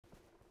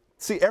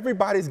See,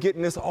 everybody's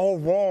getting this all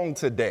wrong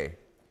today.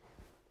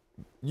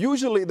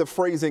 Usually the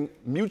phrasing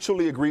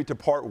mutually agreed to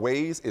part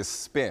ways is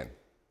spin.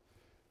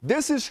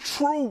 This is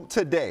true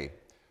today.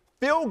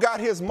 Phil got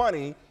his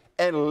money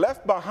and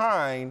left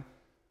behind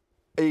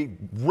a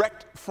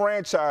wrecked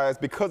franchise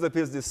because of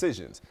his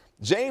decisions.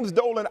 James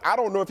Dolan, I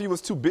don't know if he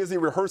was too busy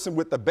rehearsing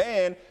with the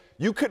band.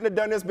 You couldn't have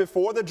done this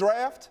before the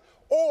draft,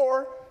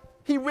 or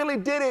he really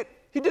did it.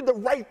 He did the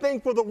right thing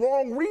for the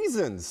wrong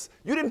reasons.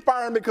 You didn't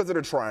fire him because of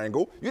the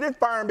triangle. You didn't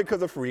fire him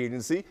because of free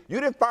agency.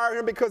 You didn't fire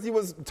him because he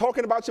was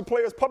talking about your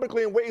players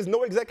publicly in ways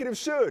no executive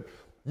should.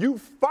 You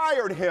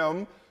fired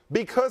him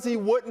because he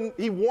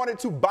wanted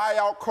to buy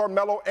out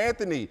Carmelo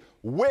Anthony,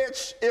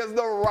 which is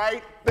the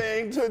right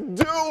thing to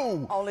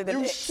do. Only the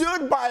Knicks. You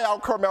should buy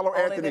out Carmelo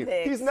Only Anthony. the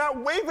Knicks. He's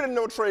not waiving a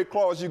no trade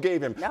clause you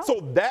gave him. No. So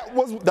that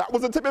was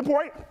the tipping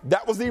point.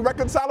 That was the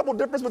irreconcilable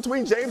difference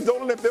between James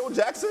Dolan and Phil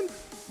Jackson,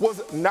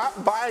 was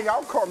not buying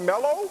out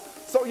Carmelo.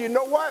 So you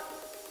know what?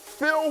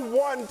 Phil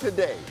won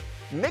today.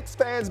 Knicks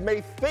fans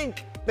may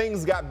think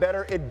things got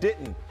better. It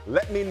didn't.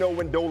 Let me know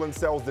when Dolan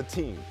sells the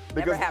team.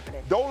 Because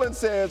Dolan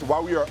says,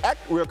 while we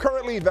are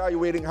currently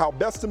evaluating how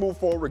best to move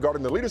forward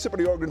regarding the leadership of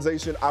the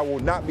organization, I will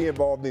not be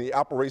involved in the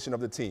operation of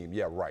the team.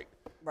 Yeah, right.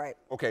 Right.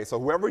 Okay, so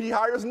whoever he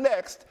hires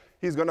next,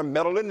 he's going to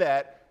meddle in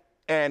that,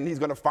 and he's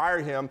going to fire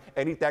him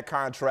and eat that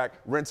contract,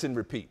 rinse and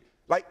repeat.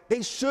 Like,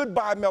 they should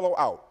buy Melo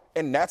out.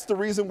 And that's the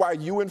reason why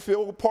you and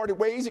Phil parted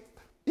ways.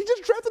 He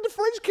just drafted the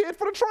French kid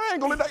for the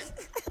triangle. And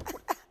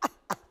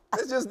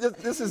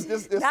this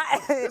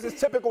is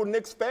typical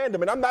Knicks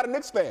fandom, and I'm not a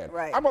Knicks fan.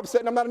 Right. I'm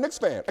upset and I'm not a Knicks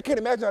fan. I can't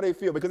imagine how they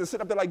feel because they're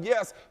sitting up there like,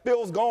 yes,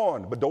 Phil's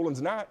gone, but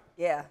Dolan's not.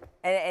 Yeah,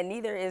 and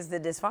neither is the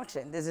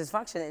dysfunction. The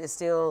dysfunction is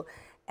still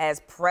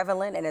as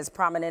prevalent and as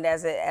prominent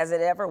as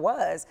it ever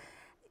was.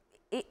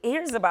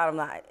 Here's the bottom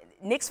line.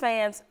 Knicks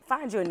fans,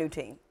 find you a new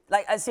team.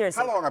 Like,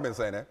 seriously. How long have I been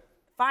saying that?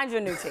 Find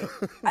your new team.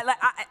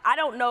 I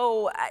don't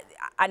know.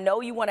 I know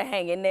you want to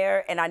hang in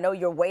there, and I know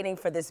you're waiting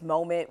for this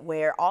moment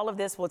where all of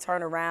this will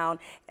turn around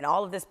and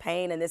all of this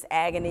pain and this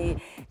agony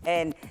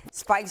and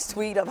Spike's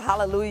tweet of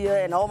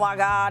hallelujah and oh my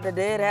God, the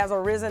dead has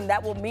arisen,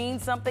 that will mean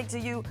something to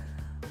you.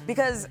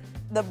 Because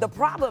the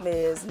problem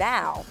is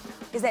now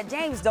is that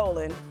James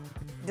Dolan,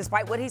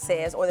 despite what he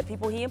says, or the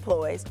people he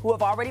employs, who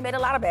have already made a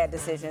lot of bad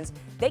decisions,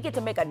 they get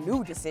to make a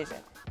new decision.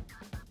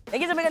 They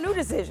get to make a new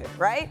decision,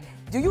 right?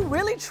 Do you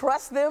really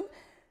trust them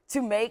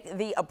to make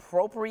the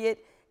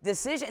appropriate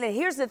decision? And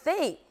here's the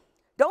thing.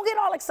 Don't get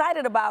all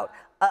excited about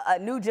a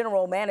new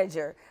general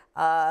manager,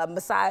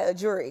 Masai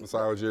Ujiri. Masai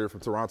Ujiri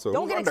from Toronto.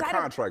 Don't get under excited,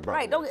 contract, by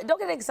right? the way. Don't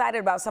get excited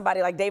about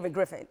somebody like David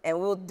Griffin, and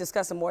we'll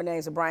discuss some more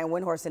names of Brian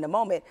Windhorst in a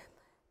moment.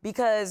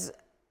 Because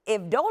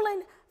if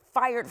Dolan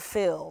fired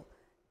Phil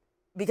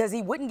because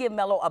he wouldn't give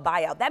Melo a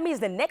buyout, that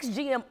means the next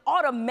GM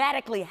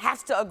automatically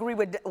has to agree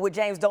with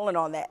James Dolan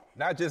on that.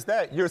 Not just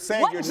that, you're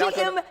saying what you're GM not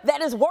gonna...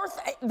 that is worth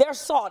their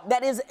salt,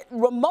 that is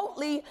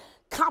remotely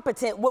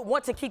competent, would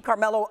want to keep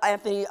Carmelo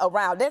Anthony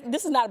around?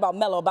 This is not about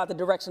Melo, about the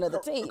direction of the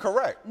team.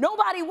 Correct.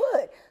 Nobody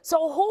would.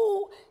 So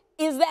who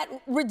is that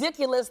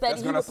ridiculous that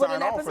he would put in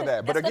that position? For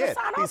that. But again,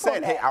 he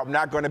said, hey, I'm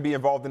not going to be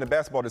involved in the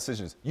basketball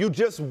decisions. You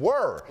just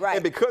were. Right.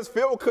 And because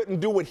Phil couldn't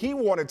do what he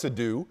wanted to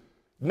do,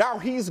 now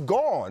he's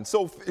gone.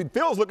 So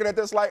Phil's looking at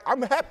this like,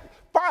 I'm happy.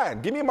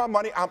 Fine, give me my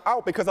money. I'm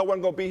out because I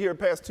wasn't going to be here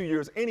past 2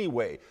 years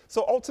anyway.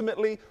 So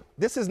ultimately,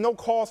 this is no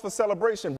cause for celebration.